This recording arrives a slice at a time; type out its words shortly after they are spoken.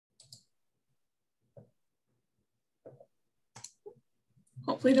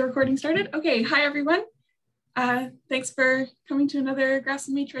Hopefully the recording started. Okay, hi everyone. Thanks for coming to another Graphs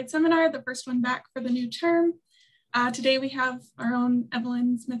and Matroid seminar, the first one back for the new term. Today we have our own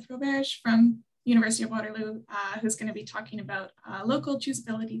Evelyne Smith-Roberge from University of Waterloo, who's going to be talking about local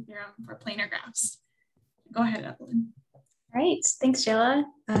choosability theorem for planar graphs. Go ahead, Evelyne. All right, thanks, Jayla.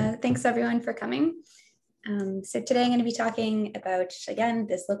 Thanks everyone for coming. So today I'm going to be talking about, again,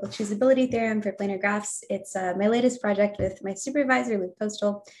 this local choosability theorem for planar graphs. It's my latest project with my supervisor, Luke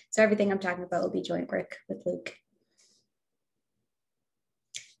Postal. So everything I'm talking about will be joint work with Luke.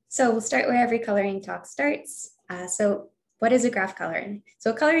 So we'll start where every coloring talk starts. So what is a graph coloring? So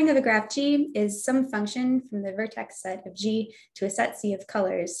a coloring of a graph G is some function from the vertex set of G to a set C of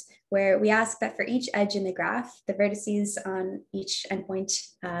colors, where we ask that for each edge in the graph, the vertices on each endpoint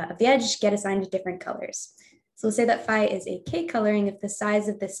of the edge get assigned different colors. So we'll say that phi is a K coloring if the size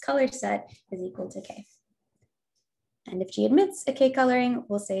of this color set is equal to K. And if G admits a K coloring,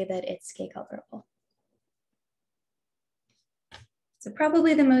 we'll say that it's K colorable. So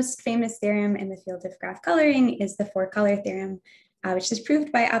probably the most famous theorem in the field of graph coloring is the four-color theorem, which was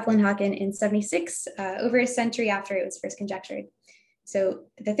proved by Apple and Hawken in '76, over a century after it was first conjectured. So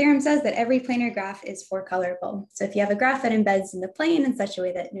the theorem says that every planar graph is four-colorable. So if you have a graph that embeds in the plane in such a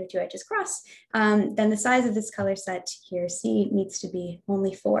way that no two edges cross, then the size of this color set here, C, needs to be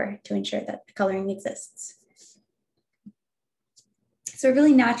only 4 to ensure that the coloring exists. So a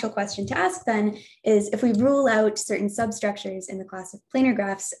really natural question to ask then is, if we rule out certain substructures in the class of planar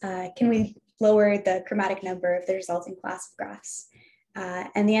graphs, can we lower the chromatic number of the resulting class of graphs?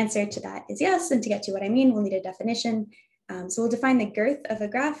 And the answer to that is yes. And to get to what I mean, we'll need a definition. So we'll define the girth of a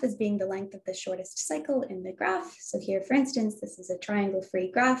graph as being the length of the shortest cycle in the graph. So here, for instance, this is a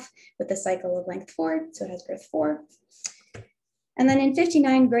triangle-free graph with a cycle of length 4, so it has girth 4. And then in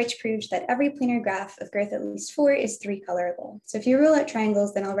 '59, Birch proved that every planar graph of girth at least 4 is 3 colorable. So if you rule out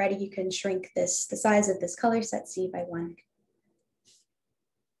triangles, then already you can shrink the size of this color set C by 1.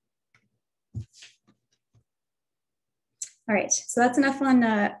 All right, so that's enough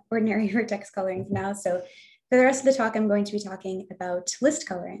on ordinary vertex coloring for now. So for the rest of the talk, I'm going to be talking about list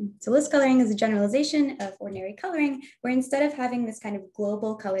coloring. So list coloring is a generalization of ordinary coloring, where instead of having this kind of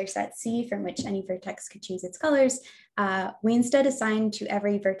global color set C from which any vertex could choose its colors, we instead assign to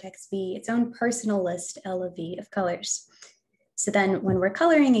every vertex V its own personal list L of V of colors. So then when we're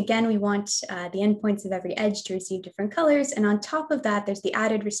coloring, again, we want the endpoints of every edge to receive different colors. And on top of that, there's the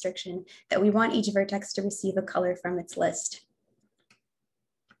added restriction that we want each vertex to receive a color from its list.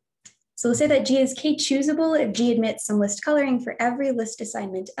 So we'll say that G is K choosable if G admits some list coloring for every list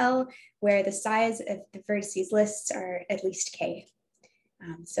assignment L, where the size of the vertices lists are at least K.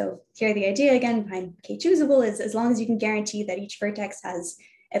 So here the idea again behind K choosable is, as long as you can guarantee that each vertex has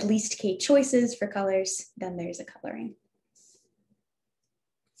at least K choices for colors, then there's a coloring.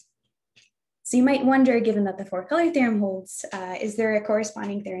 So you might wonder, given that the four-color theorem holds, is there a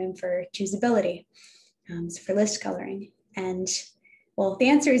corresponding theorem for choosability, so for list coloring? And well, the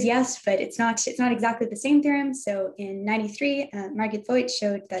answer is yes, but it's not exactly the same theorem. So in '93, Margit Voigt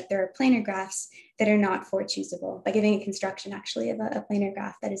showed that there are planar graphs that are not for choosable by giving a construction actually of a planar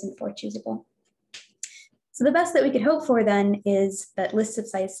graph that isn't for choosable. So the best that we could hope for then is that lists of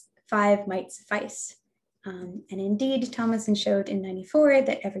size 5 might suffice. And indeed, Thomason showed in '94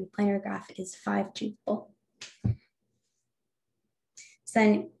 that every planar graph is 5 choosable. So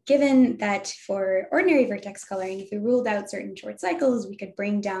then, given that for ordinary vertex coloring, if we ruled out certain short cycles, we could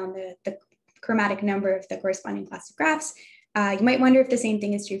bring down the chromatic number of the corresponding class of graphs. You might wonder if the same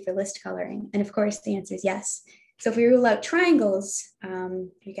thing is true for list coloring. And of course, the answer is yes. So if we rule out triangles,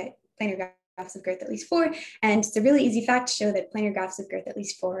 we get planar graphs of girth at least 4. And it's a really easy fact to show that planar graphs of girth at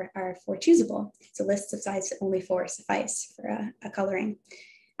least 4 are 4 choosable. So lists of size only 4 suffice for a coloring.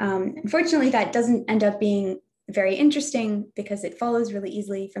 Unfortunately, that doesn't end up being very interesting because it follows really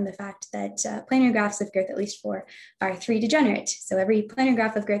easily from the fact that planar graphs of girth at least 4 are 3 degenerate. So every planar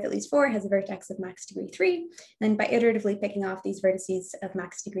graph of girth at least 4 has a vertex of max degree 3. Then by iteratively picking off these vertices of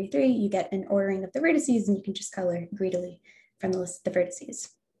max degree 3, you get an ordering of the vertices, and you can just color greedily from the list of the vertices.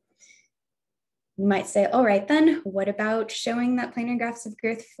 You might say, all right, then what about showing that planar graphs of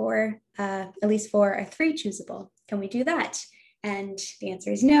girth 4, at least 4, are 3 choosable? Can we do that? And the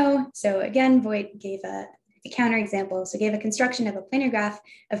answer is no. So again, Voigt gave a counterexample, so gave a construction of a planar graph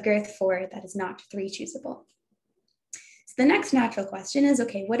of girth 4 that is not 3 choosable. So the next natural question is,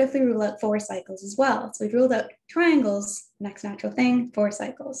 okay, what if we rule out 4 cycles as well? So we've ruled out triangles, next natural thing, 4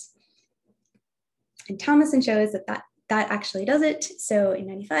 cycles. And Thomason shows that actually does it. So in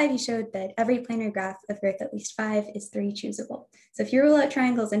 '95, he showed that every planar graph of girth at least 5 is 3 choosable. So if you rule out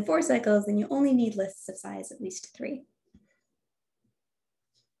triangles and 4 cycles, then you only need lists of size at least 3.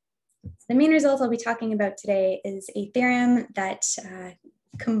 The main result I'll be talking about today is a theorem that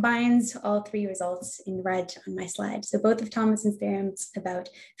combines all three results in red on my slide. So both of Thomason's theorems about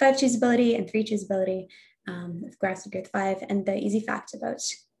 5 choosability and 3 choosability of graphs of girth 5, and the easy fact about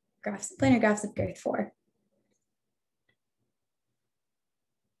planar graphs of girth 4.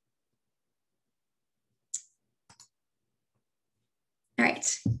 All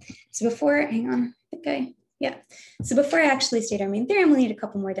right, so before, hang on, So before I actually state our main theorem, we'll need a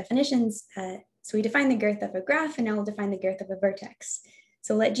couple more definitions. So we define the girth of a graph, and now we'll define the girth of a vertex.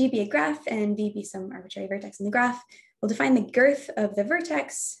 So let G be a graph and V be some arbitrary vertex in the graph. We'll define the girth of the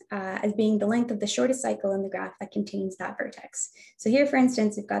vertex as being the length of the shortest cycle in the graph that contains that vertex. So here, for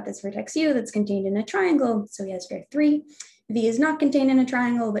instance, we've got this vertex U that's contained in a triangle, so he has girth 3. V is not contained in a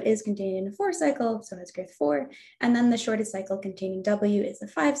triangle, but is contained in a 4 cycle, so has girth 4. And then the shortest cycle containing W is a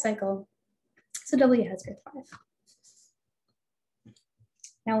 5 cycle, so W has girth 5.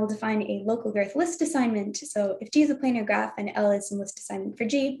 Now we'll define a local girth list assignment. So if G is a planar graph and L is some list assignment for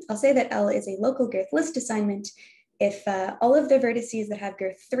G, I'll say that L is a local girth list assignment if all of the vertices that have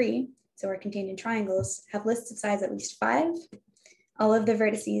girth 3, so are contained in triangles, have lists of size at least 5. All of the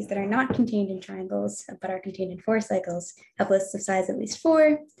vertices that are not contained in triangles, but are contained in 4 cycles, have lists of size at least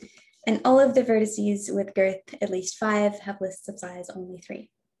 4. And all of the vertices with girth at least 5 have lists of size only 3.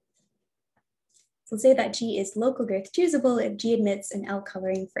 So we'll say that G is local girth choosable if G admits an L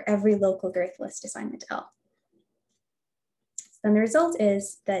coloring for every local girth list assignment L. Then the result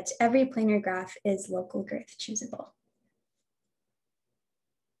is that every planar graph is local girth choosable.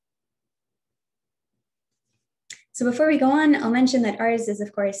 So before we go on, I'll mention that ours is,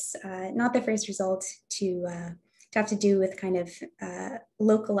 of course, not the first result to have to do with kind of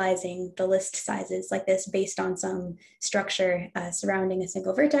localizing the list sizes like this based on some structure surrounding a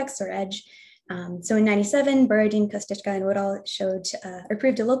single vertex or edge. So in 97, Borodin, Kostechka, and Woodall showed or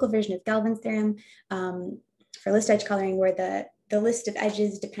proved a local version of Galvin's theorem for list edge coloring, where the list of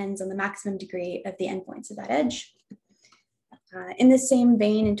edges depends on the maximum degree of the endpoints of that edge. In the same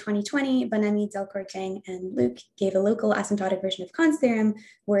vein, in 2020, Bonami, Delcourt-Tang, and Luke gave a local asymptotic version of Kahn's theorem,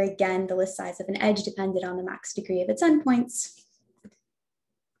 where again, the list size of an edge depended on the max degree of its endpoints.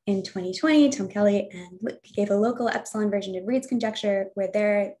 In 2020, Tom Kelly and Luke gave a local epsilon version of Reed's conjecture, where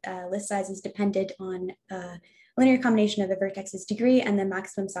their list sizes depended on a linear combination of the vertex's degree and the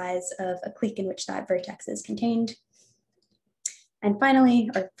maximum size of a clique in which that vertex is contained. And finally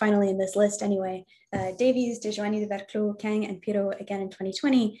in this list anyway, Davies, De Joanny, de Verclos, Kang, and Pirot again in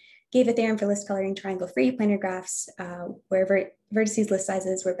 2020 gave a theorem for list coloring triangle-free planar graphs where vertices list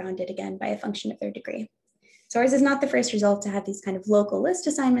sizes were bounded again by a function of their degree. So ours is not the first result to have these kind of local list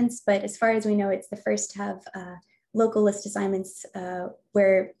assignments, but as far as we know, it's the first to have local list assignments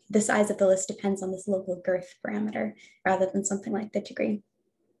where the size of the list depends on this local girth parameter rather than something like the degree.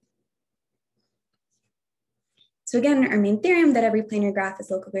 So again, our main theorem that every planar graph is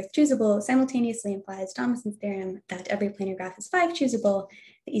local girth choosable simultaneously implies Thomason's theorem that every planar graph is 5 choosable,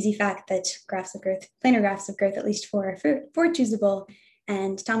 the easy fact that planar graphs of girth at least 4 are 4 choosable,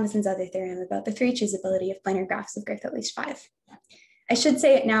 and Thomason's other theorem about the 3 choosability of planar graphs of girth at least 5. I should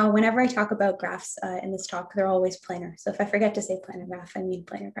say it now, whenever I talk about graphs in this talk, they're always planar. So if I forget to say planar graph, I mean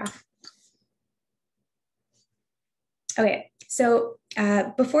planar graph. Okay, so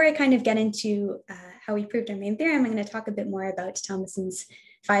before I kind of get into how we proved our main theorem, I'm going to talk a bit more about Thomason's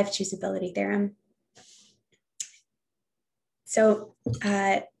 5 choosability theorem. So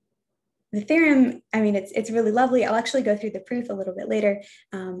the theorem, I mean, it's really lovely. I'll actually go through the proof a little bit later,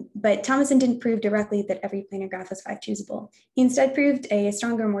 but Thomason didn't prove directly that every planar graph was 5 choosable. He instead proved a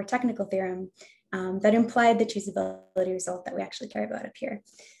stronger, more technical theorem that implied the choosability result that we actually care about up here.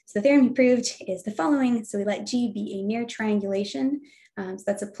 So the theorem he proved is the following. So we let G be a near triangulation. So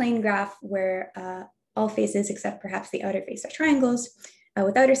that's a plane graph where all faces except perhaps the outer face are triangles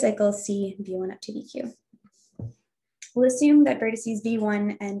with outer cycles C, V1 up to VQ. We'll assume that vertices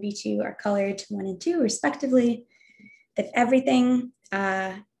V1 and V2 are colored 1 and 2 respectively, that everything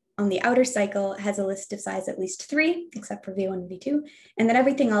on the outer cycle has a list of size at least 3, except for V1 and V2, and that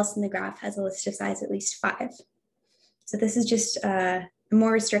everything else in the graph has a list of size at least 5. So this is just a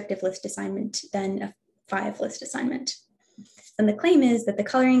more restrictive list assignment than a 5 list assignment. And the claim is that the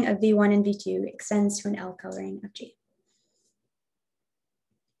coloring of V1 and V2 extends to an L coloring of G.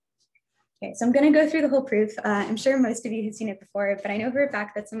 Okay, so I'm going to go through the whole proof. I'm sure most of you have seen it before, but I know for a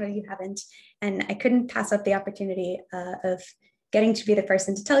fact that some of you haven't, and I couldn't pass up the opportunity of getting to be the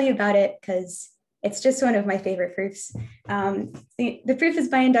person to tell you about it because it's just one of my favorite proofs. The proof is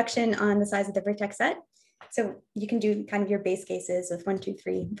by induction on the size of the vertex set. So you can do kind of your base cases with 1, 2,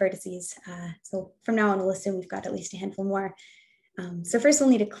 3 vertices. So from now on, we'll assume we've got at least a handful more. So first we'll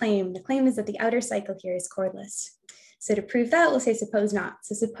need a claim. The claim is that the outer cycle here is chordless. So to prove that, we'll say suppose not.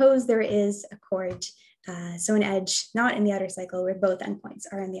 So suppose there is a chord, so an edge not in the outer cycle where both endpoints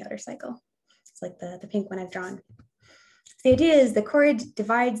are in the outer cycle. It's like the pink one I've drawn. So the idea is the chord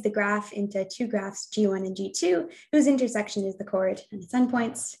divides the graph into two graphs, G1 and G2, whose intersection is the chord and its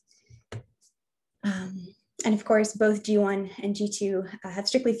endpoints. And of course, both G1 and G2 have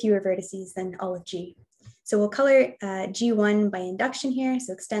strictly fewer vertices than all of G. So we'll color G1 by induction here.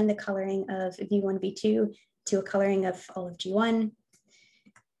 So extend the coloring of V1, V2 to a coloring of all of G1.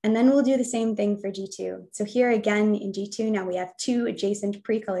 And then we'll do the same thing for G2. So here again in G2, now we have two adjacent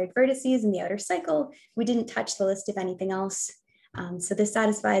pre-colored vertices in the outer cycle. We didn't touch the list of anything else. So this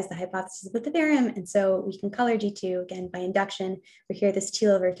satisfies the hypothesis of the theorem. And so we can color G2 again by induction, where here this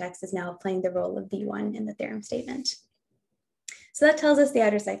teal vertex is now playing the role of V1 in the theorem statement. So that tells us the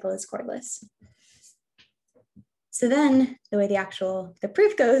outer cycle is chordless. So then the way the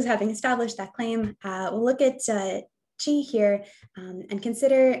proof goes, having established that claim, we'll look at G here and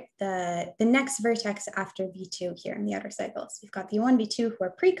consider the next vertex after V2 here in the outer cycle. So we've got V1, V2 who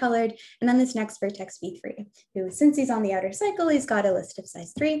are pre-colored, and then this next vertex V3, who since he's on the outer cycle, he's got a list of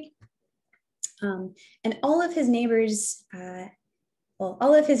size 3. And all of his neighbors,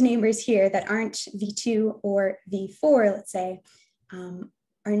 all of his neighbors here that aren't V2 or V4, let's say, are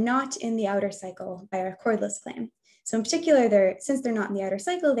not in the outer cycle by our chordless claim. So in particular, since they're not in the outer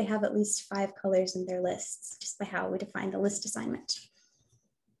cycle, they have at least 5 colors in their lists, just by how we define the list assignment.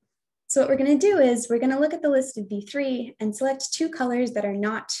 So what we're going to do is we're going to look at the list of V3 and select 2 colors that are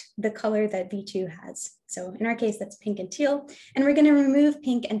not the color that V2 has. So in our case, that's pink and teal. And we're going to remove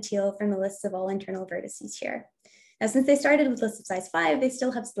pink and teal from the lists of all internal vertices here. Now, since they started with lists of size 5, they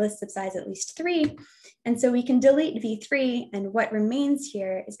still have lists of size at least 3. And so we can delete V3, and what remains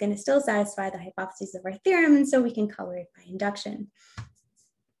here is going to still satisfy the hypotheses of our theorem, and so we can color it by induction.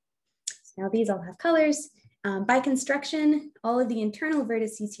 So now these all have colors. By construction, all of the internal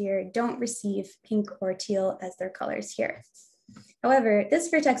vertices here don't receive pink or teal as their colors here. However, this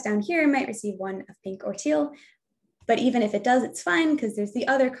vertex down here might receive one of pink or teal, but even if it does, it's fine because there's the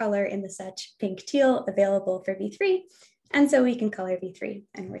other color in the set pink teal available for V3. And so we can color V3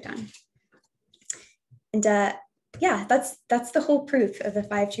 and we're done. And yeah, that's the whole proof of the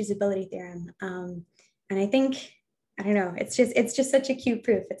 5 choosability theorem. And I think, I don't know, it's just such a cute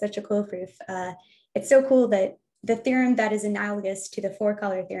proof. It's such a cool proof. It's so cool that the theorem that is analogous to the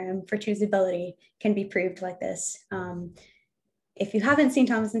 4-color theorem for choosability can be proved like this. If you haven't seen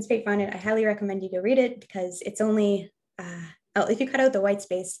Thomason's paper on it, I highly recommend you go read it because it's only, if you cut out the white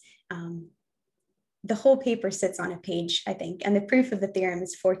space, the whole paper sits on a page, I think, and the proof of the theorem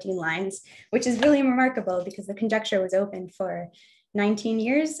is 14 lines, which is really remarkable because the conjecture was open for 19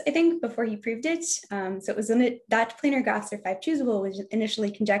 years, I think, before he proved it. So it was that planar graphs are 5 choosable was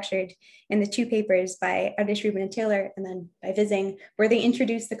initially conjectured in the 2 papers by Evelyne, Rubin, and Taylor, and then by Vissing, where they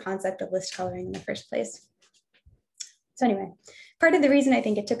introduced the concept of list coloring in the first place. So anyway, part of the reason I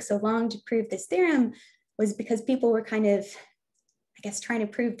think it took so long to prove this theorem was because people were kind of, I guess, trying to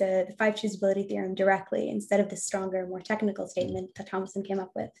prove the 5 choosability theorem directly instead of the stronger, more technical statement that Thomason came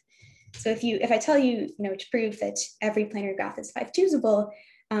up with. So if I tell you, to prove that every planar graph is 5 choosable,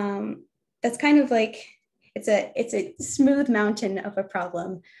 that's kind of like, it's a smooth mountain of a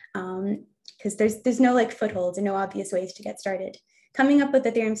problem because there's no like footholds and no obvious ways to get started. Coming up with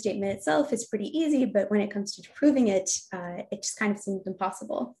the theorem statement itself is pretty easy, but when it comes to proving it, it just kind of seems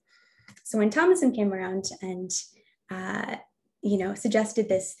impossible. So when Thomason came around and suggested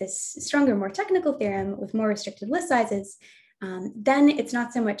this stronger, more technical theorem with more restricted list sizes, then it's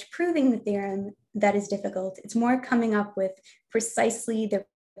not so much proving the theorem that is difficult, it's more coming up with precisely the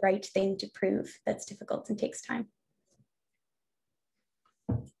right thing to prove that's difficult and takes time.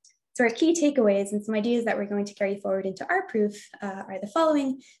 So our key takeaways and some ideas that we're going to carry forward into our proof are the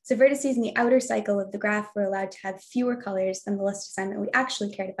following. So vertices in the outer cycle of the graph were allowed to have fewer colors than the list assignment we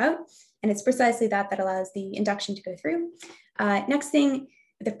actually cared about. And it's precisely that allows the induction to go through. Next thing,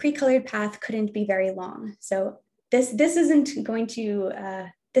 the pre-colored path couldn't be very long. So this isn't going to,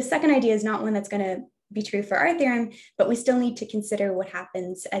 the second idea is not one that's going to be true for our theorem, but we still need to consider what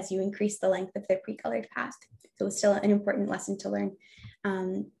happens as you increase the length of the pre-colored path. So it's still an important lesson to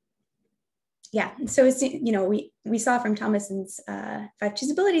learn. Yeah, so it's, we saw from Thomason's 5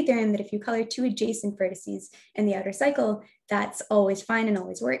 choosability theorem that if you color 2 adjacent vertices in the outer cycle, that's always fine and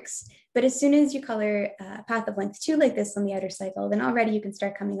always works. But as soon as you color a path of length 2 like this on the outer cycle, then already you can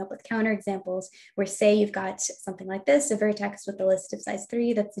start coming up with counter examples where, say, you've got something like this, a vertex with a list of size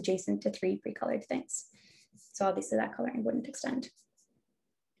 3 that's adjacent to 3 pre-colored things. So obviously that coloring wouldn't extend.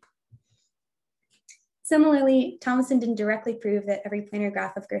 Similarly, Thomason didn't directly prove that every planar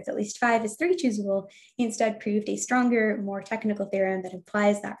graph of girth at least 5 is 3 choosable. He instead proved a stronger, more technical theorem that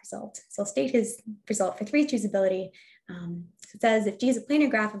implies that result. So I'll state his result for 3 choosability. It says if G is a planar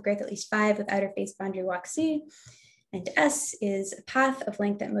graph of girth at least 5 with outer face boundary walk C, and S is a path of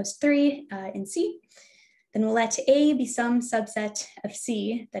length at most 3 in C, then we'll let A be some subset of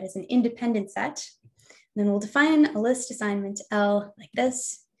C that is an independent set. And then we'll define a list assignment L like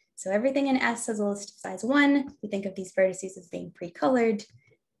this. So everything in S has a list of size 1. We think of these vertices as being pre-colored.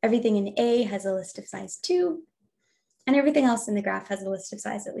 Everything in A has a list of size 2. And everything else in the graph has a list of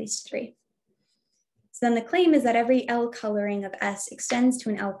size at least 3. So then the claim is that every L coloring of S extends to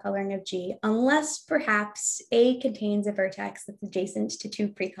an L coloring of G, unless perhaps A contains a vertex that's adjacent to 2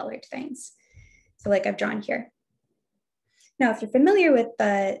 pre-colored things. So like I've drawn here. Now, if you're familiar with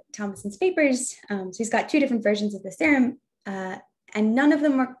Thomason's papers, so he's got 2 different versions of this theorem, and none of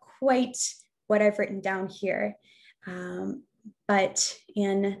them are quite what I've written down here. But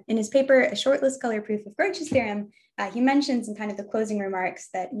in his paper, A Short List Color Proof of Groch's Theorem, he mentions in kind of the closing remarks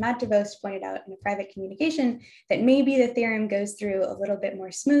that Matt DeVos pointed out in a private communication that maybe the theorem goes through a little bit more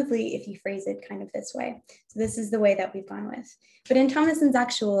smoothly if you phrase it kind of this way. So this is the way that we've gone with. But in Thomason's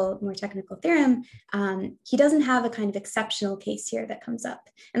actual more technical theorem, he doesn't have a kind of exceptional case here that comes up.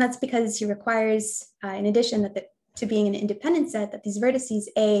 And that's because he requires, in addition to being an independent set, that these vertices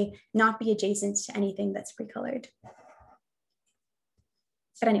A not be adjacent to anything that's pre-colored.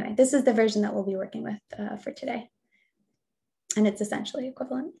 But anyway, this is the version that we'll be working with for today. And it's essentially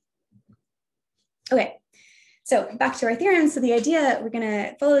equivalent. Okay, so back to our theorem. So the idea, we're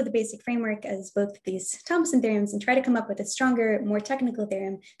gonna follow the basic framework as both of these Thomason theorems and try to come up with a stronger, more technical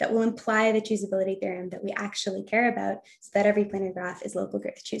theorem that will imply the choosability theorem that we actually care about so that every planar graph is local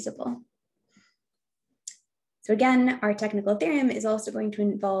girth choosable. So again, our technical theorem is also going to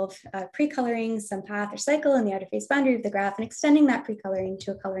involve pre-coloring some path or cycle in the outer face boundary of the graph and extending that pre-coloring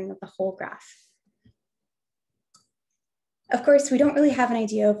to a coloring of the whole graph. Of course, we don't really have an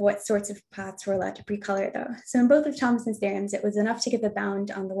idea of what sorts of paths we're allowed to pre-color though. So in both of Thomason's theorems, it was enough to give a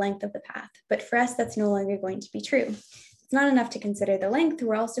bound on the length of the path, but for us, that's no longer going to be true. It's not enough to consider the length.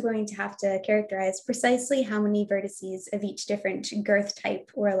 We're also going to have to characterize precisely how many vertices of each different girth type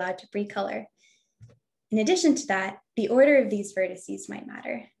we're allowed to pre-color. In addition to that, the order of these vertices might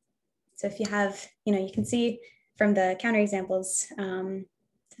matter. So if you have, you can see from the counterexamples,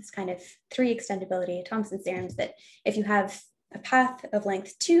 this kind of 3 extendability, Thomason's theorems, that if you have a path of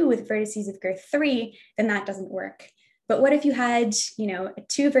length 2 with vertices of girth 3, then that doesn't work. But what if you had,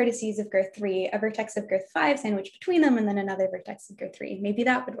 2 vertices of girth 3, a vertex of girth 5 sandwiched between them, and then another vertex of girth 3? Maybe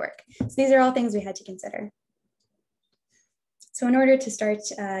that would work. So these are all things we had to consider. So in order to start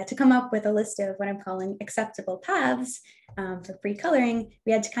to come up with a list of what I'm calling acceptable paths for pre-coloring,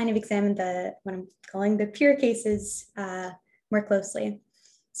 we had to kind of examine what I'm calling the pure cases more closely.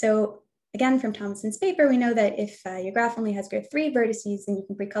 So again, from Thomason's paper, we know that if your graph only has girth 3 vertices, then you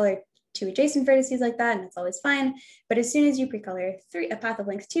can pre-color 2 adjacent vertices like that, and that's always fine. But as soon as you pre-color a path of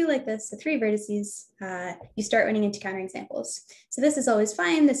length 2 like this, so 3 vertices, you start running into counterexamples. So this is always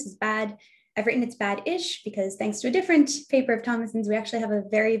fine, this is bad. I've written it's bad-ish because thanks to a different paper of Thomason's, we actually have a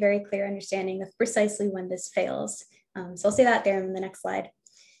very, very clear understanding of precisely when this fails. So I'll say that there in the next slide.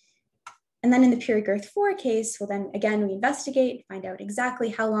 And then in the pure girth 4 case, well then again, we investigate, find out exactly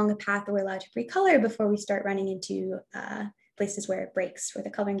how long a path we're allowed to pre-color before we start running into places where it breaks, where the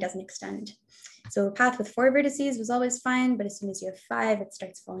coloring doesn't extend. So a path with 4 vertices was always fine, but as soon as you have 5, it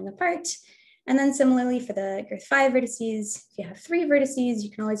starts falling apart. And then similarly for the girth 5 vertices, if you have 3 vertices, you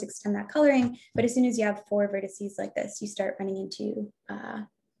can always extend that coloring, but as soon as you have 4 vertices like this, you start running into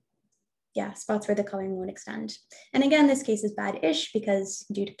spots where the coloring won't extend. And again, this case is bad-ish because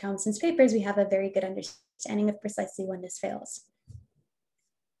due to Thomason's papers, we have a very good understanding of precisely when this fails.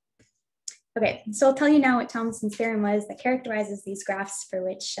 Okay, so I'll tell you now what Thomason's theorem was that characterizes these graphs for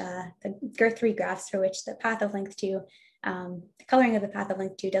which, the girth 3 graphs for which the path of length 2, the coloring of the path of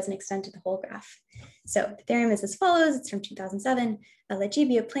length 2 doesn't extend to the whole graph. So the theorem is as follows, it's from 2007. Let G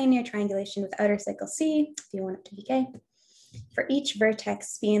be a plane-near triangulation with outer cycle C, V1 up to Vk. For each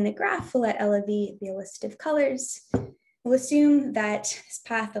vertex V in the graph, we'll let L of V be a list of colors. We'll assume that this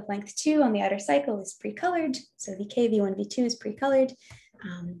path of length 2 on the outer cycle is pre-colored. So Vk, V1, V2 is pre-colored.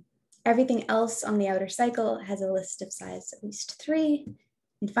 Everything else on the outer cycle has a list of size at least 3.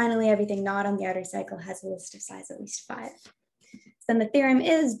 And finally, everything not on the outer cycle has a list of size at least 5. So then the theorem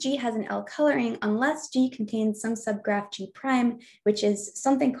is G has an L coloring unless G contains some subgraph G prime, which is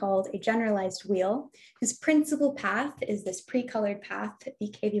something called a generalized wheel, whose principal path is this pre-colored path,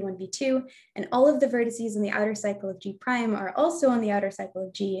 VK, V1, V2, and all of the vertices in the outer cycle of G prime are also on the outer cycle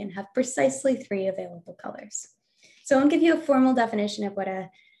of G and have precisely 3 available colors. So I won't give you a formal definition of what a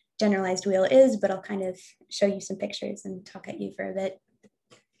generalized wheel is, but I'll kind of show you some pictures and talk at you for a bit.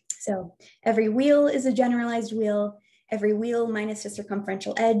 So every wheel is a generalized wheel. Every wheel minus a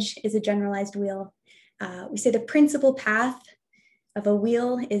circumferential edge is a generalized wheel. We say the principal path of a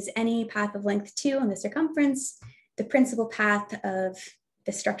wheel is any path of length 2 on the circumference. The principal path of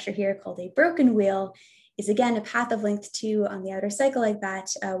the structure here called a broken wheel is again a path of length 2 on the outer cycle like that,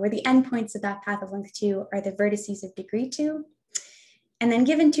 where the endpoints of that path of length 2 are the vertices of degree 2. And then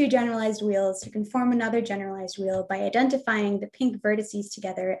given 2 generalized wheels, you can form another generalized wheel by identifying the pink vertices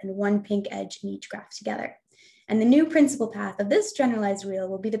together and 1 pink edge in each graph together. And the new principal path of this generalized wheel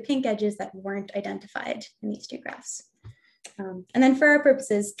will be the pink edges that weren't identified in these 2 graphs. And then for our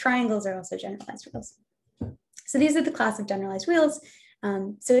purposes, triangles are also generalized wheels. So these are the class of generalized wheels.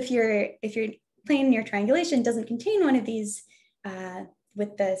 So if your plane near triangulation doesn't contain one of these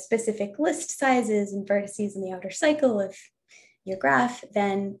with the specific list sizes and vertices in the outer cycle of your graph,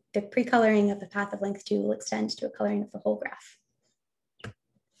 then the pre-coloring of the path of length 2 will extend to a coloring of the whole graph.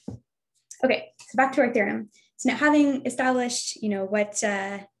 Okay, so back to our theorem. So now having established,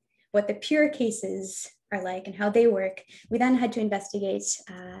 what the pure cases are like and how they work, we then had to investigate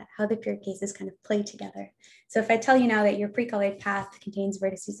how the pure cases kind of play together. So if I tell you now that your pre-colored path contains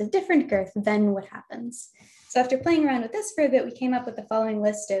vertices of different girth, then what happens? So after playing around with this for a bit, we came up with the following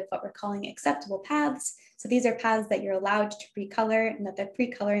list of what we're calling acceptable paths. So these are paths that you're allowed to pre-color and that the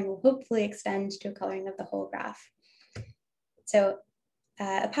pre-coloring will hopefully extend to a coloring of the whole graph. So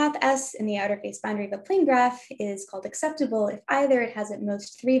a path S in the outer face boundary of a plane graph is called acceptable if either it has at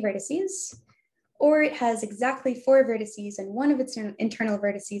most 3 vertices, or it has exactly 4 vertices and one of its internal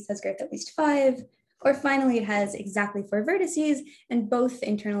vertices has girth at least 5, or finally it has exactly 4 vertices and both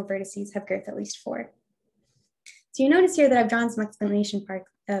internal vertices have girth at least 4. So you notice here that I've drawn some exclamation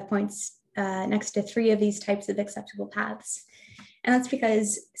points next to 3 of these types of acceptable paths. And that's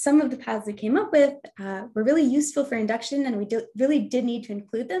because some of the paths we came up with were really useful for induction and we really did need to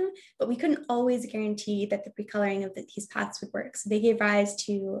include them, but we couldn't always guarantee that the pre-coloring of these paths would work. So they gave rise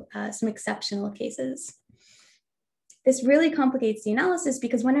to some exceptional cases. This really complicates the analysis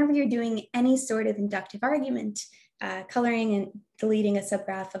because whenever you're doing any sort of inductive argument, coloring and deleting a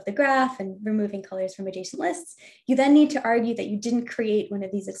subgraph of the graph and removing colors from adjacent lists, you then need to argue that you didn't create one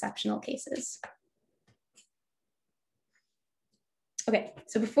of these exceptional cases. Okay,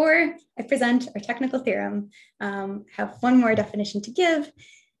 so before I present our technical theorem, I have one more definition to give.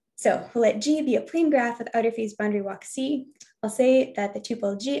 So we'll let G be a plane graph with outer face boundary walk C. I'll say that the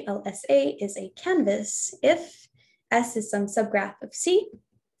tuple GLSA is a canvas if S is some subgraph of C,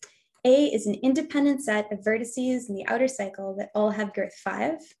 A is an independent set of vertices in the outer cycle that all have girth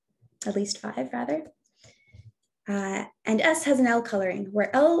 5, at least 5 rather. And S has an L coloring,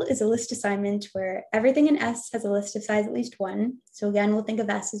 where L is a list assignment where everything in S has a list of size at least 1. So again, we'll think of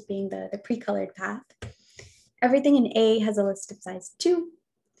S as being the pre-colored path. Everything in A has a list of size 2.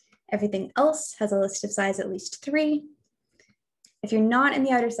 Everything else has a list of size at least 3. If you're not in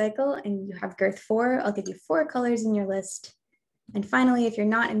the outer cycle and you have girth 4, I'll give you 4 colors in your list. And finally, if you're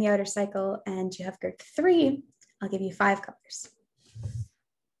not in the outer cycle and you have girth 3, I'll give you 5 colors.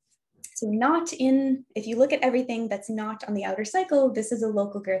 So if you look at everything that's not on the outer cycle, this is a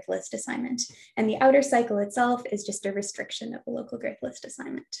local girth list assignment. And the outer cycle itself is just a restriction of a local girth list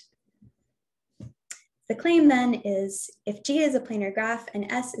assignment. The claim then is if G is a planar graph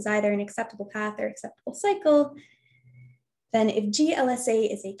and S is either an acceptable path or acceptable cycle, then if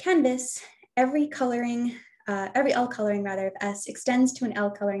GLSA is a canvas, every L coloring of S extends to an L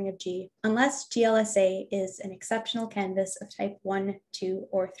coloring of G, unless GLSA is an exceptional canvas of type 1, 2,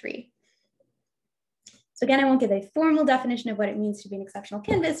 or 3. So again, I won't give a formal definition of what it means to be an exceptional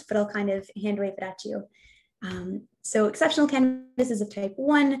canvas, but I'll kind of hand wave it at you. So exceptional canvases of type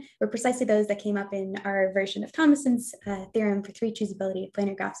 1 were precisely those that came up in our version of Thomason's theorem for 3 choosability of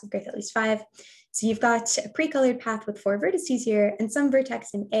planar graphs of girth at least 5. So you've got a pre-colored path with 4 vertices here and some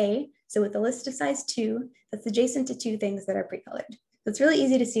vertex in A. So with a list of size 2, that's adjacent to 2 things that are pre-colored. So it's really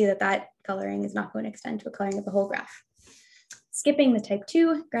easy to see that that coloring is not going to extend to a coloring of the whole graph. Skipping the type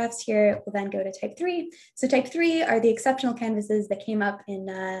 2 graphs here, we'll then go to type 3. So type 3 are the exceptional canvases that came up in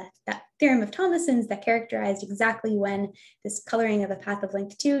that theorem of Thomason's that characterized exactly when this coloring of a path of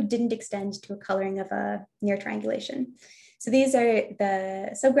length 2 didn't extend to a coloring of a near triangulation. So these are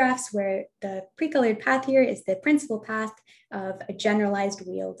the subgraphs where the pre-colored path here is the principal path of a generalized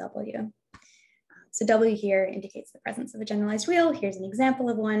wheel W. So W here indicates the presence of a generalized wheel. Here's an example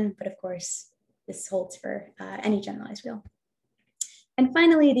of one, but of course, this holds for any generalized wheel. And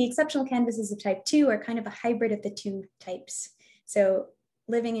finally, the exceptional canvases of type 2 are kind of a hybrid of the two types. So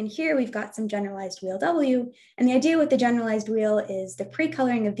living in here, we've got some generalized wheel W, and the idea with the generalized wheel is the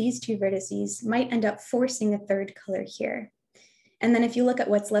pre-coloring of these two vertices might end up forcing a third color here. And then if you look at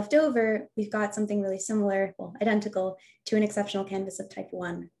what's left over, we've got something really similar, well, identical to an exceptional canvas of type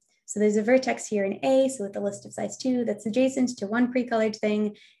 1. So there's a vertex here in A, so with a list of size 2 that's adjacent to one pre-colored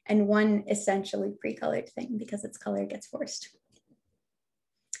thing and one essentially pre-colored thing because its color gets forced.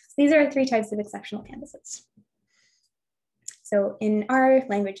 So these are 3 types of exceptional canvases. So in our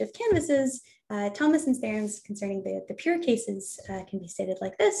language of canvases, Thomason's theorems concerning the pure cases can be stated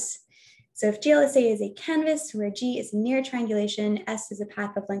like this. So if GLSA is a canvas where G is near triangulation, S is a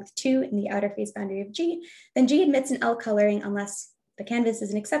path of length 2 in the outer phase boundary of G, then G admits an L coloring unless the canvas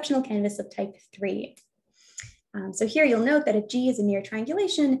is an exceptional canvas of type 3. So here you'll note that if G is a near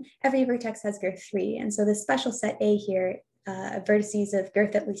triangulation, every vertex has girth 3. And so this special set A here, vertices of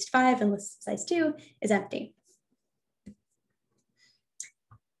girth at least 5 and list size 2 is empty.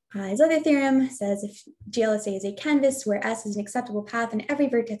 His other theorem says if GLSA is a canvas where S is an acceptable path and every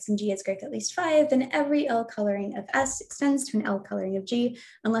vertex in G has girth at least 5, then every L coloring of S extends to an L coloring of G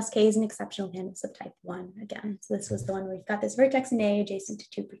unless K is an exceptional canvas of type 1 again. So this was the one where we've got this vertex in A adjacent to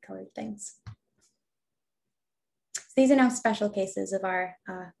 2 pre-colored things. So these are now special cases of our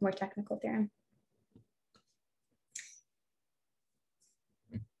more technical theorem.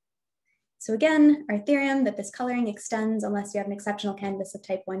 So again, our theorem that this coloring extends unless you have an exceptional canvas of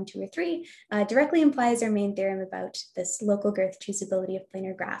type 1, 2, or 3 directly implies our main theorem about this local girth choosability of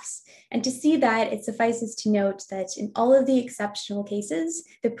planar graphs. And to see that, it suffices to note that in all of the exceptional cases,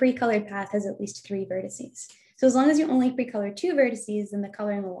 the pre-colored path has at least 3 vertices. So as long as you only pre-color 2 vertices, then the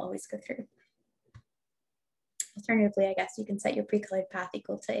coloring will always go through. Alternatively, I guess you can set your pre-colored path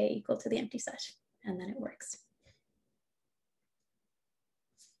equal to A equal to the empty set, and then it works.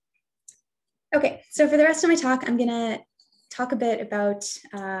 Okay, so for the rest of my talk, I'm gonna talk a bit about,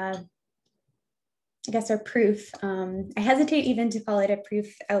 I guess, our proof. I hesitate even to call it a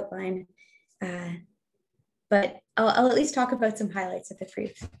proof outline, but I'll at least talk about some highlights of the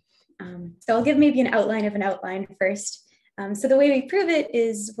proof. So I'll give maybe an outline of an outline first. So the way we prove it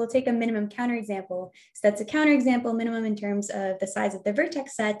is we'll take a minimum counterexample. So that's a counterexample minimum in terms of the size of the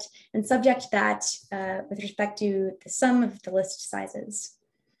vertex set and subject that with respect to the sum of the list sizes.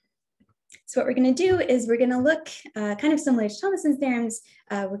 So what we're going to do is we're going to look kind of similar to Thomason's theorems.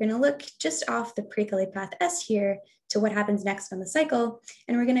 We're going to look just off the pre-colored path S here to what happens next on the cycle.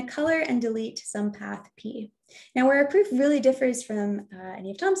 And we're going to color and delete some path P. Now where our proof really differs from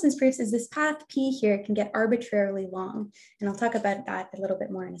any of Thomason's proofs is this path P here can get arbitrarily long. And I'll talk about that a little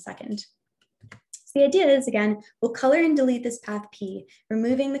bit more in a second. So the idea is, again, we'll color and delete this path P,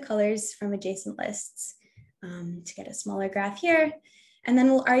 removing the colors from adjacent lists to get a smaller graph here. And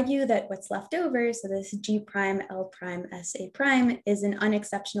then we'll argue that what's left over, so this G prime, L prime, S A prime, is an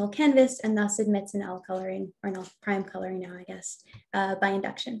unexceptional canvas and thus admits an L coloring, or an L prime coloring now, I guess, by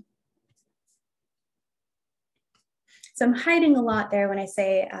induction. So I'm hiding a lot there when I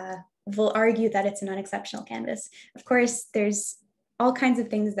say we'll argue that it's an unexceptional canvas. Of course, there's all kinds of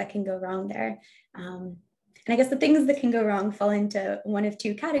things that can go wrong there. And I guess the things that can go wrong fall into one of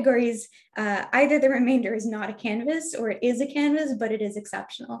 2 categories. Either the remainder is not a canvas or it is a canvas, but it is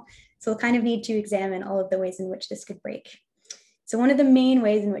exceptional. So we'll kind of need to examine all of the ways in which this could break. So one of the main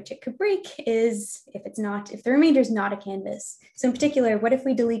ways in which it could break is if the remainder is not a canvas. So in particular, what if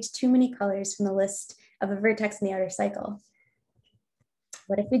we delete too many colors from the list of a vertex in the outer cycle?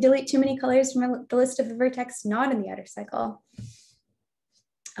 What if we delete too many colors from the list of a vertex not in the outer cycle?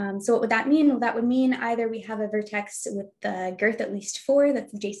 So what would that mean? Well, that would mean either we have a vertex with the girth at least 4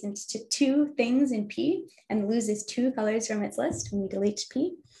 that's adjacent to 2 things in P and loses 2 colors from its list when we delete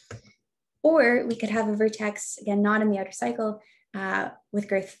P. Or we could have a vertex, again, not in the outer cycle, with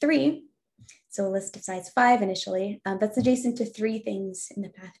girth 3. So a list of size 5 initially, that's adjacent to 3 things in the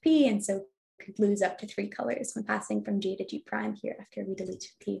path P, and so could lose up to 3 colors when passing from G to G prime here after we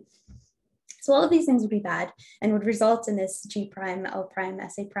delete P. So all of these things would be bad and would result in this G prime, L prime,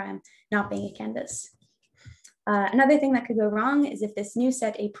 SA prime not being a canvas. Another thing that could go wrong is if this new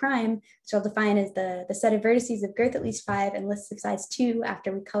set A prime, which I'll define as the set of vertices of girth at least 5 and lists of size 2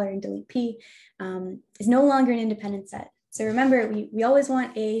 after we color and delete P, is no longer an independent set. So remember, we always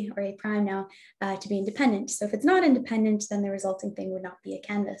want A or A prime now to be independent. So if it's not independent, then the resulting thing would not be a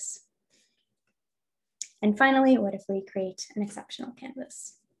canvas. And finally, what if we create an exceptional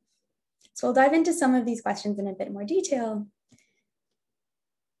canvas? So we'll dive into some of these questions in a bit more detail.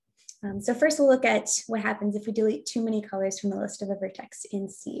 So first we'll look at what happens if we delete too many colors from the list of a vertex in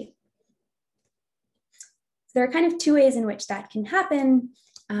C. So there are kind of two ways in which that can happen.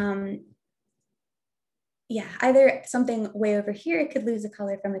 Either something way over here could lose a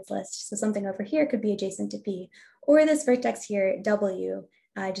color from its list. So something over here could be adjacent to P, or this vertex here, W,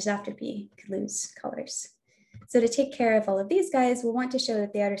 just after P, could lose colors. So to take care of all of these guys, we'll want to show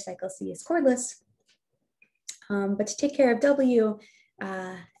that the outer cycle C is chordless. But to take care of W,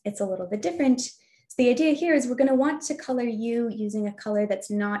 it's a little bit different. So the idea here is we're going to want to color U using a color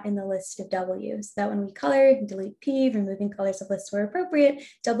that's not in the list of W, so that when we color, delete P, removing colors of lists where appropriate,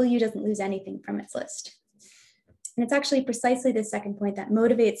 W doesn't lose anything from its list. And it's actually precisely this second point that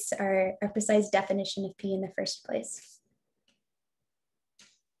motivates our precise definition of P in the first place.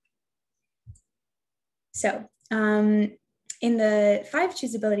 So in the 5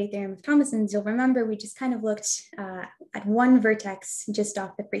 choosability theorem of Thomason's, you'll remember we just kind of looked at one vertex just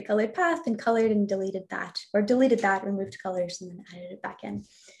off the pre-colored path and colored and deleted that, or deleted that, removed colors, and then added it back in.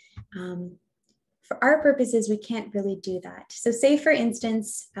 For our purposes, we can't really do that. So say for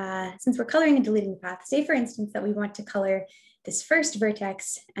instance, since we're coloring and deleting the path, say for instance that we want to color this first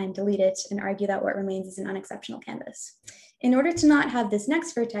vertex and delete it and argue that what remains is an unexceptional canvas. In order to not have this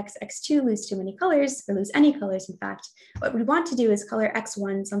next vertex, X2, lose too many colors, or lose any colors in fact, what we want to do is color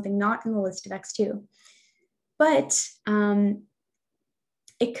X1 something not in the list of X2. But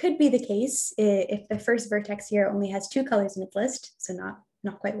it could be the case if the first vertex here only has 2 colors in its list, so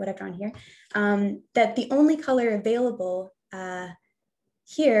not quite what I've drawn here, that the only color available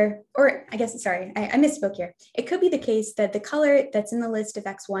here, or I guess, sorry, I misspoke here. It could be the case that the color that's in the list of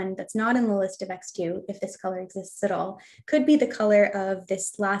X1 that's not in the list of X2, if this color exists at all, could be the color of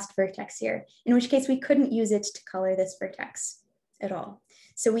this last vertex here, in which case we couldn't use it to color this vertex at all.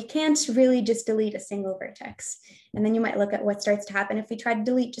 So we can't really just delete a single vertex. And then you might look at what starts to happen if we try to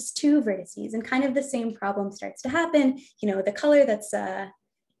delete just 2 vertices, and kind of the same problem starts to happen. You know, the color that's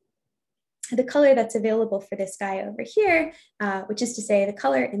available for this guy over here, which is to say the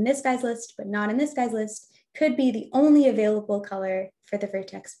color in this guy's list, but not in this guy's list, could be the only available color for the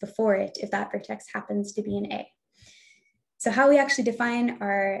vertex before it, if that vertex happens to be an A. So how we actually define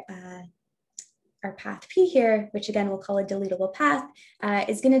our path P here, which again we'll call a deletable path,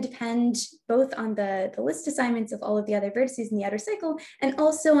 is going to depend both on the list assignments of all of the other vertices in the outer cycle, and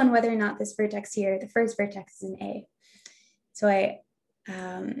also on whether or not this vertex here, the first vertex, is an A. So I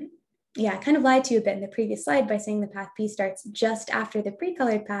kind of lied to you a bit in the previous slide by saying the path P starts just after the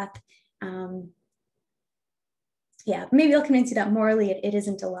pre-colored path. Maybe I'll convince you that morally it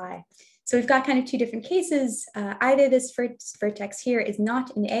isn't a lie. So we've got kind of 2 different cases. Either this first vertex here is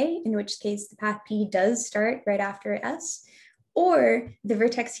not an A, in which case the path P does start right after S, or the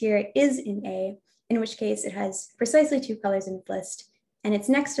vertex here is an A, in which case it has precisely 2 colors in its list, and it's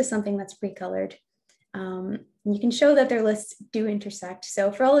next to something that's pre-colored. You can show that their lists do intersect.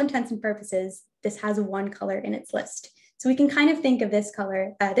 So for all intents and purposes, this has 1 color in its list. So we can kind of think of this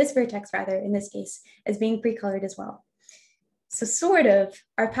color, this vertex rather, in this case, as being pre-colored as well. So sort of,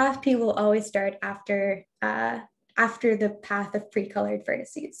 our path P will always start after the path of pre-colored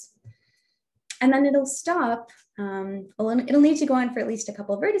vertices. And then it'll stop, it'll need to go on for at least a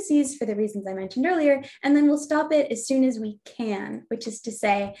couple of vertices for the reasons I mentioned earlier, and then we'll stop it as soon as we can, which is to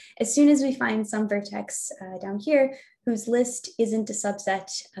say, as soon as we find some vertex down here whose list isn't a subset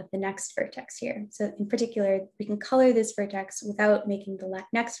of the next vertex here. So in particular, we can color this vertex without making the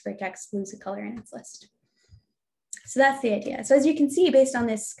next vertex lose a color in its list. So that's the idea. So as you can see, based on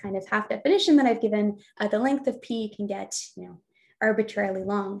this kind of half definition that I've given, the length of P can get, arbitrarily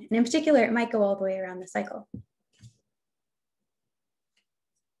long. And in particular, it might go all the way around the cycle.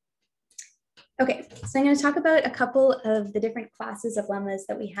 Okay, so I'm going to talk about a couple of the different classes of lemmas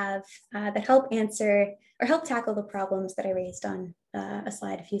that we have that help answer or help tackle the problems that I raised on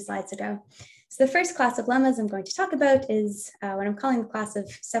a few slides ago. So the first class of lemmas I'm going to talk about is what I'm calling the class of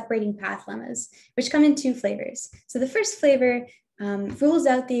separating path lemmas, which come in 2 flavors. So the first flavor rules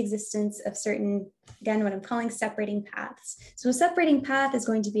out the existence of certain, again, what I'm calling separating paths. So a separating path is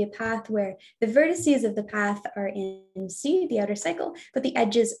going to be a path where the vertices of the path are in C, the outer cycle, but the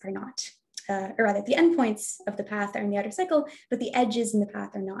edges are not. Or rather, the endpoints of the path are in the outer cycle, but the edges in the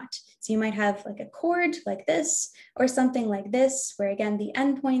path are not. So you might have like a chord like this, or something like this, where again, the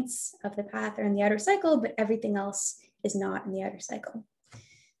endpoints of the path are in the outer cycle, but everything else is not in the outer cycle.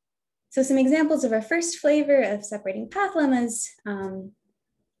 So some examples of our first flavor of separating path lemmas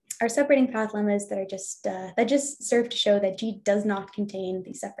are separating path lemmas that are just serve to show that G does not contain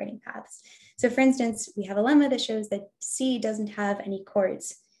these separating paths. So for instance, we have a lemma that shows that C doesn't have any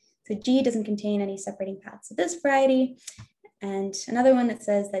chords. So G doesn't contain any separating paths of this variety. And another one that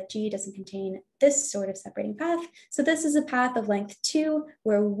says that G doesn't contain this sort of separating path. So this is a path of length 2,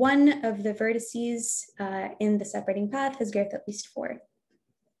 where one of the vertices in the separating path has girth at least 4.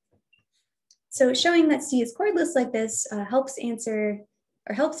 So showing that C is chordless like this helps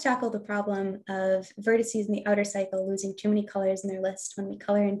tackle the problem of vertices in the outer cycle losing too many colors in their list when we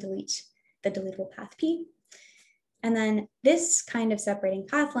color and delete the deletable path P. And then this kind of separating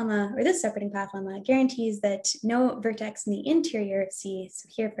path lemma, or this separating path lemma, guarantees that no vertex in the interior of C, so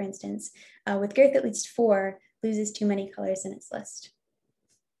here for instance, with girth at least 4, loses too many colors in its list.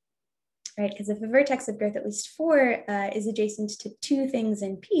 Right, because if a vertex of girth at least 4 is adjacent to 2 things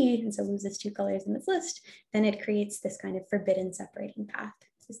in P, and so loses 2 colors in its list, then it creates this kind of forbidden separating path,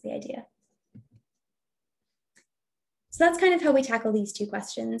 is the idea. So that's kind of how we tackle these 2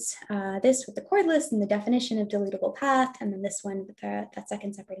 questions. This with the chordless and the definition of deletable path, and then this one with that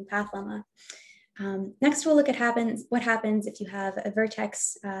second separating path lemma. Next, we'll look at what happens if you have a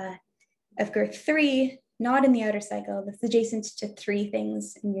vertex of girth 3, not in the outer cycle, that's adjacent to 3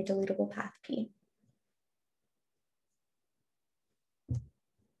 things in your deletable path P.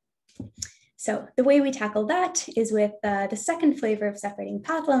 So the way we tackle that is with the second flavor of separating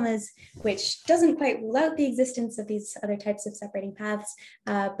path lemmas, which doesn't quite rule out the existence of these other types of separating paths,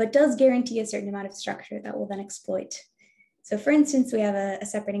 but does guarantee a certain amount of structure that we'll then exploit. So for instance, we have a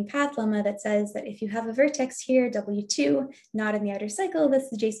separating path lemma that says that if you have a vertex here, W2, not in the outer cycle,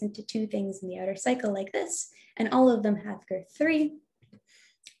 that's adjacent to 2 things in the outer cycle like this, and all of them have girth 3,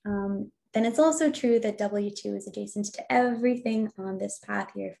 then it's also true that W2 is adjacent to everything on this path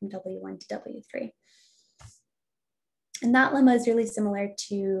here from W1 to W3. And that lemma is really similar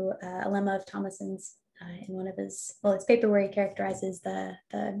to a lemma of Thomason's in one of his paper where he characterizes the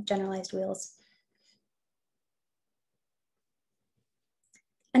generalized wheels.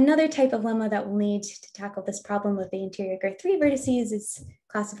 Another type of lemma that we'll need to tackle this problem with the interior girth 3 vertices is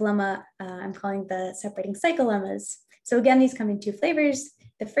a class of lemma I'm calling the separating cycle lemmas. So again, these come in 2 flavors.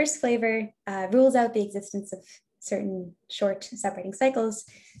 The first flavor rules out the existence of certain short separating cycles.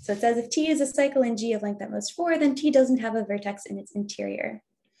 So it says if T is a cycle in G of length at most 4, then T doesn't have a vertex in its interior.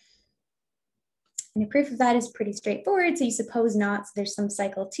 And the proof of that is pretty straightforward. So you suppose not. So there's some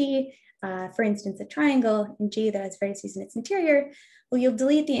cycle T, for instance, a triangle in G that has vertices in its interior. Well, you'll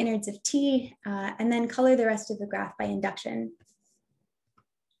delete the innards of T and then color the rest of the graph by induction.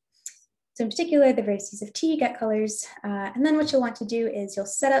 So in particular, the vertices of T get colors, and then what you'll want to do is you'll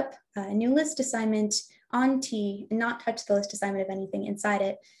set up a new list assignment on T and not touch the list assignment of anything inside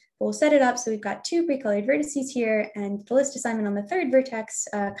it. But we'll set it up so we've got 2 pre-colored vertices here, and the list assignment on the 3rd vertex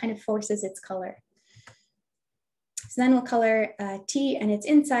kind of forces its color. So then we'll color T and its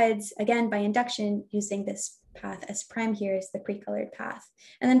insides, again by induction, using this path S prime here is the pre-colored path.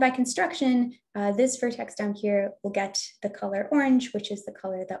 And then by construction, this vertex down here will get the color orange, which is the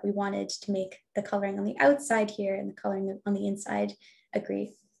color that we wanted to make the coloring on the outside here and the coloring on the inside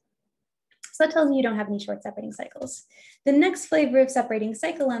agree. So that tells you you don't have any short separating cycles. The next flavor of separating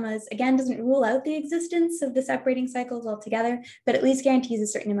cycle lemmas, again, doesn't rule out the existence of the separating cycles altogether, but at least guarantees a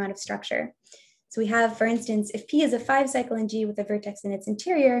certain amount of structure. So we have, for instance, if P is a 5 cycle in G with a vertex in its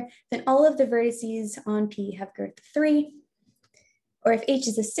interior, then all of the vertices on P have girth 3. Or if H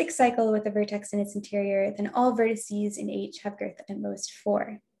is a 6 cycle with a vertex in its interior, then all vertices in H have girth at most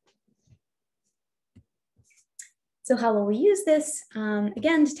 4. So how will we use this?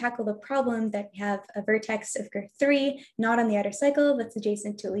 Again, to tackle the problem that we have a vertex of girth 3, not on the outer cycle, that's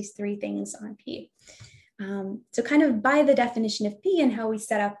adjacent to at least 3 things on P. So kind of by the definition of P and how we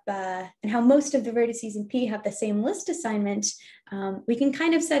set up and how most of the vertices in P have the same list assignment, we can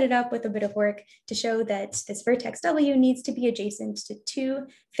kind of set it up with a bit of work to show that this vertex W needs to be adjacent to 2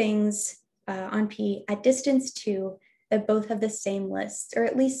 things on P at distance 2 that both have the same list, or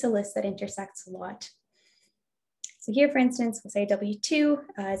at least a list that intersects a lot. So here, for instance, we'll say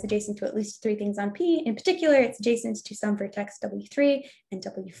W2 is adjacent to at least 3 things on P. In particular, it's adjacent to some vertex W3 and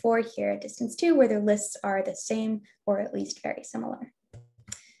W4 here at distance 2, where their lists are the same or at least very similar.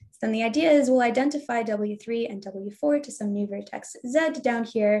 So then the idea is we'll identify W3 and W4 to some new vertex Z down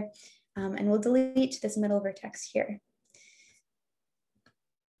here, and we'll delete this middle vertex here.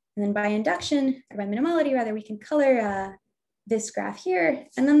 And then by induction, or by minimality rather, we can color this graph here.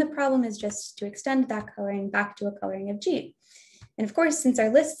 And then the problem is just to extend that coloring back to a coloring of G. And of course, since our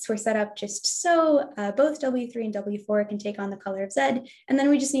lists were set up just so, both W3 and W4 can take on the color of Z. And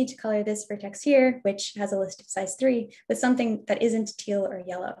then we just need to color this vertex here, which has a list of size 3, with something that isn't teal or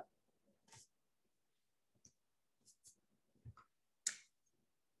yellow.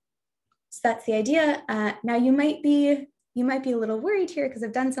 So that's the idea. Now you might be a little worried here because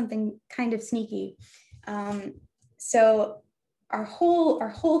I've done something kind of sneaky. So our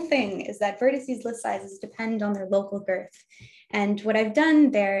whole thing is that vertices list sizes depend on their local girth. And what I've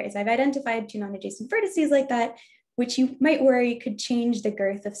done there is I've identified two non-adjacent vertices like that, which you might worry could change the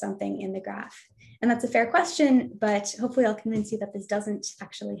girth of something in the graph. And that's a fair question, but hopefully I'll convince you that this doesn't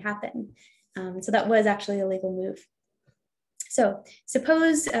actually happen. So that was actually a legal move. So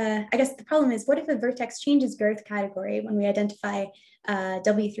suppose, I guess the problem is, what if a vertex changes girth category when we identify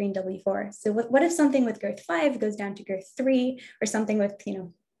W3 and W4? So what if something with girth 5 goes down to girth 3, or something with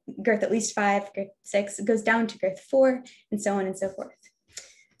girth at least 5, girth 6 goes down to girth 4, and so on and so forth.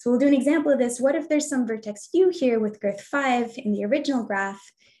 So we'll do an example of this. What if there's some vertex U here with girth 5 in the original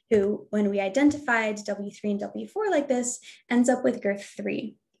graph, who, when we identified W3 and W4 like this, ends up with girth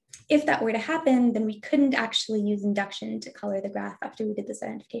 3? If that were to happen, then we couldn't actually use induction to color the graph after we did this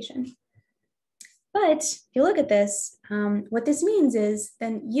identification. But if you look at this, what this means is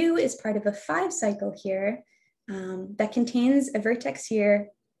then U is part of a 5 cycle here that contains a vertex here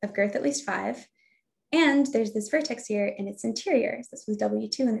of girth at least 5. And there's this vertex here in its interior. So this was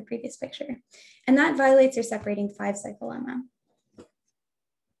W2 in the previous picture. And that violates our separating 5 cycle lemma.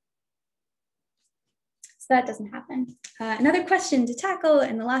 So that doesn't happen. Another question to tackle,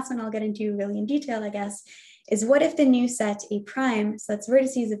 and the last one I'll get into really in detail, I guess, is what if the new set A prime, so that's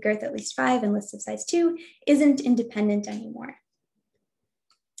vertices of girth at least 5 and lists of size 2, isn't independent anymore?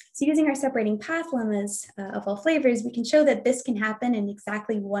 So using our separating path lemmas of all flavors, we can show that this can happen in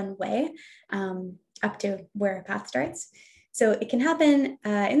exactly one way, up to where our path starts. So it can happen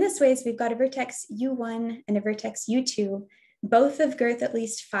in this way. So we've got a vertex U1 and a vertex U2, both of girth at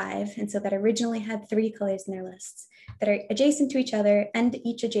least 5, and so that originally had 3 colors in their lists, that are adjacent to each other and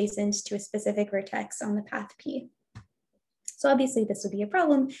each adjacent to a specific vertex on the path P. So obviously this would be a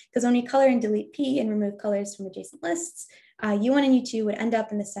problem, because when we color and delete P and remove colors from adjacent lists, U1 and U2 would end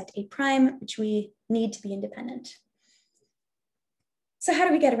up in the set A prime, which we need to be independent. So how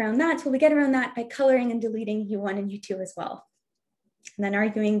do we get around that? Well, we get around that by coloring and deleting U1 and U2 as well. And then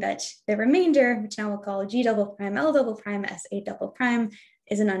arguing that the remainder, which now we'll call G double prime, L double prime, S A double prime,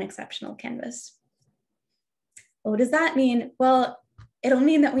 is an unexceptional canvas. Well, what does that mean? Well, it'll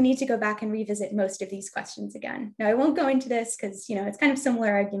mean that we need to go back and revisit most of these questions again. Now, I won't go into this because it's kind of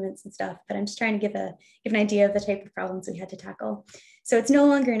similar arguments and stuff, but I'm just trying to give an idea of the type of problems we had to tackle. So it's no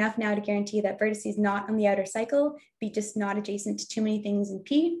longer enough now to guarantee that vertices not on the outer cycle be just not adjacent to too many things in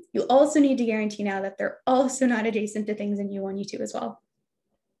P. You also need to guarantee now that they're also not adjacent to things in U1, U2 as well.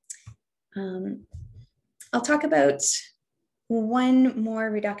 I'll talk about one more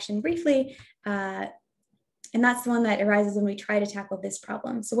reduction briefly, and that's the one that arises when we try to tackle this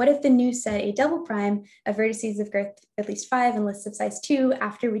problem. So what if the new set A double prime of vertices of girth at least 5 and lists of size 2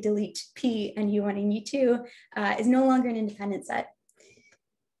 after we delete P and U1 and U2 is no longer an independent set?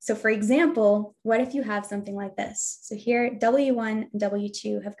 So for example, what if you have something like this? So here, W1 and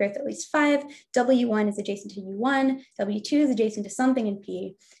W2 have girth at least 5. W1 is adjacent to U1. W2 is adjacent to something in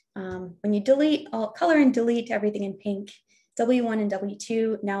P. When you color and delete everything in pink, W1 and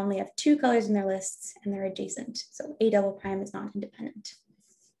W2 now only have 2 colors in their lists and they're adjacent. So A double prime is not independent.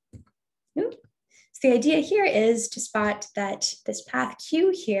 Ooh. So the idea here is to spot that this path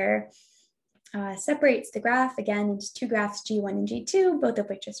Q here separates the graph again into 2 graphs, G1 and G2, both of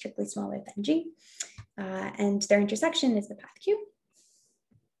which are strictly smaller than G. And their intersection is the path Q.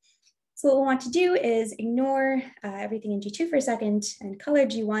 So what we'll want to do is ignore everything in G2 for a second and color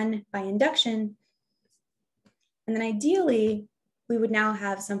G1 by induction. And then ideally, we would now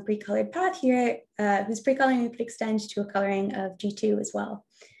have some pre-colored path here whose pre-coloring could extend to a coloring of G2 as well.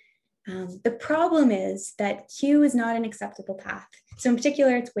 The problem is that Q is not an acceptable path. So in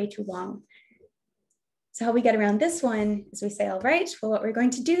particular, it's way too long. So how we get around this one is we say, all right, well, what we're going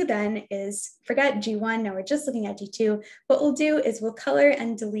to do then is forget G1. Now we're just looking at G2. What we'll do is we'll color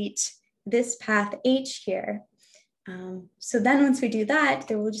and delete this path H here. So then once we do that,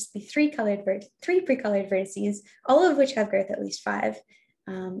 there will just be 3 pre-colored vertices, all of which have girth at least 5.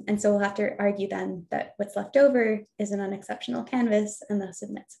 And so we'll have to argue then that what's left over is an unexceptional canvas and thus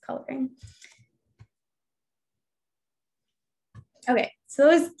admits coloring. Okay,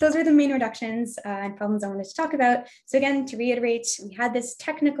 so those are the main reductions and problems I wanted to talk about. So again, to reiterate, we had this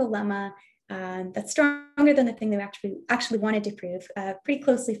technical lemma that's stronger than the thing that we actually wanted to prove, pretty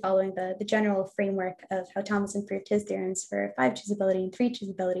closely following the general framework of how Thomason proved his theorems for 5 choosability and 3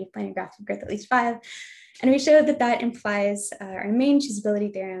 choosability of planar graphs of girth at least 5. And we showed that that implies our main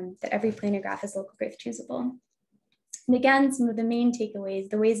choosability theorem, that every planar graph is local girth choosable. And again, some of the main takeaways,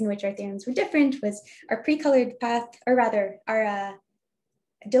 the ways in which our theorems were different was our pre-colored path, or rather our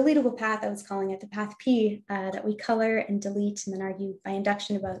deletable path, I was calling it the path P, that we color and delete and then argue by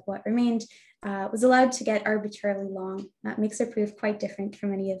induction about what remained, was allowed to get arbitrarily long. That makes our proof quite different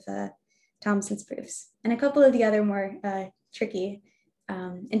from any of Thomson's proofs. And a couple of the other more tricky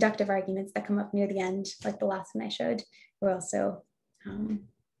inductive arguments that come up near the end, like the last one I showed, were also,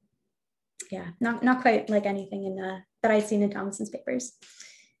 not quite like anything in that I'd seen in Thomson's papers.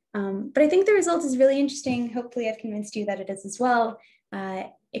 But I think the result is really interesting. Hopefully I've convinced you that it is as well.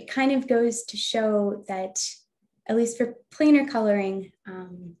 It kind of goes to show that, at least for planar coloring,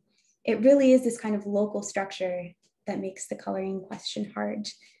 it really is this kind of local structure that makes the coloring question hard.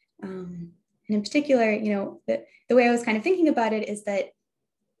 And in particular, the way I was kind of thinking about it is that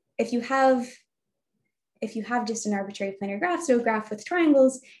if you have just an arbitrary planar graph, so a graph with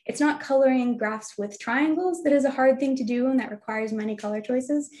triangles, it's not coloring graphs with triangles that is a hard thing to do and that requires many color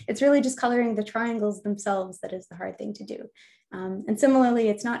choices. It's really just coloring the triangles themselves that is the hard thing to do. And similarly,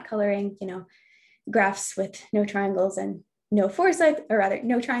 it's not coloring, graphs with no triangles and no four cycles, or rather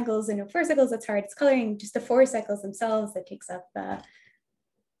no triangles and no four cycles, that's hard. It's coloring just the four cycles themselves that takes up,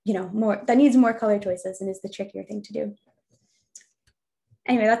 more, that needs more color choices and is the trickier thing to do.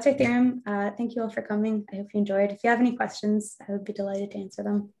 Anyway, that's our theorem. Thank you all for coming. I hope you enjoyed. If you have any questions, I would be delighted to answer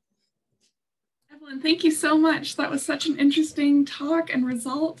them. Evelyne, thank you so much. That was such an interesting talk and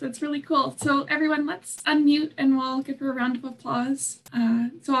result. It's really cool. So everyone, let's unmute and we'll give her a round of applause.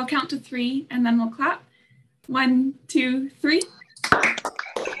 So I'll count to 3 and then we'll clap. 1, 2, 3.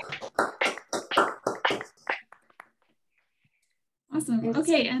 Awesome.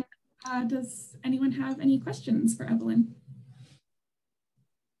 Okay, and does anyone have any questions for Evelyne?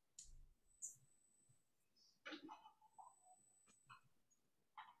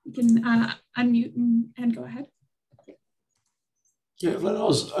 You can unmute and go ahead. Yeah, I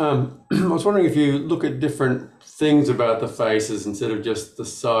was wondering if you look at different things about the faces instead of just the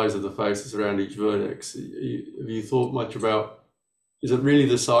size of the faces around each vertex. Have you thought much about, is it really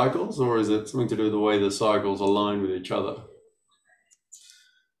the cycles or is it something to do with the way the cycles align with each other?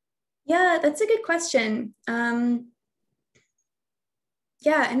 Yeah, that's a good question. Yeah,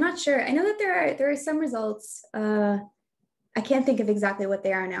 I'm not sure. I know that there are some results. I can't think of exactly what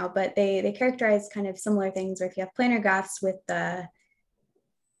they are now, but they characterize kind of similar things where if you have planar graphs with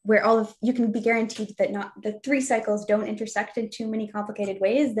where you can be guaranteed that the 3 cycles don't intersect in too many complicated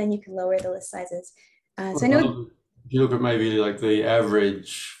ways, then you can lower the list sizes. So I know if you look at maybe like the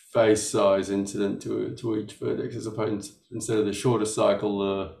average face size incident to each vertex, as opposed instead of the shorter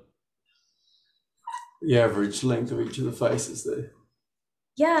cycle, the average length of each of the faces there.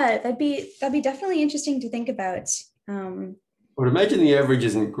 Yeah, that'd be definitely interesting to think about. I would imagine the average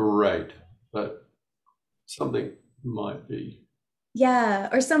isn't great, but something might be. Yeah,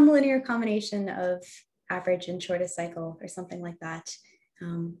 or some linear combination of average and shortest cycle or something like that.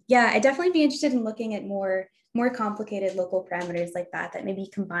 Yeah, I'd definitely be interested in looking at more complicated local parameters like that maybe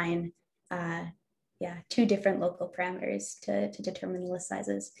combine 2 different local parameters to determine the list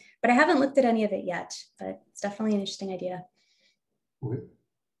sizes. But I haven't looked at any of it yet, but it's definitely an interesting idea. Okay.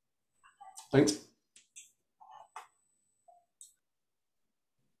 Thanks.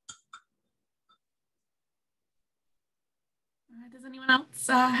 Does anyone else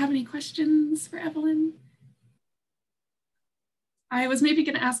have any questions for Evelyne? I was maybe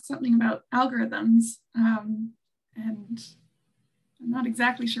going to ask something about algorithms, and I'm not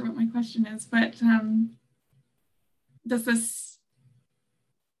exactly sure what my question is, but does this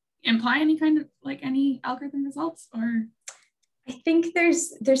imply any kind of any algorithm results, or? I think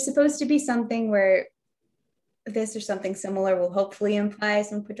there's supposed to be something where this or something similar will hopefully imply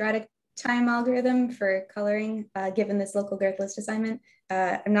some quadratic time algorithm for coloring, given this local girth list assignment.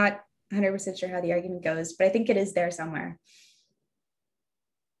 I'm not 100% sure how the argument goes, but I think it is there somewhere.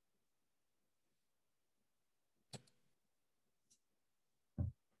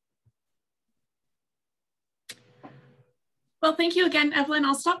 Well, thank you again, Evelyne.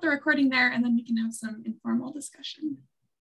 I'll stop the recording there and then we can have some informal discussion.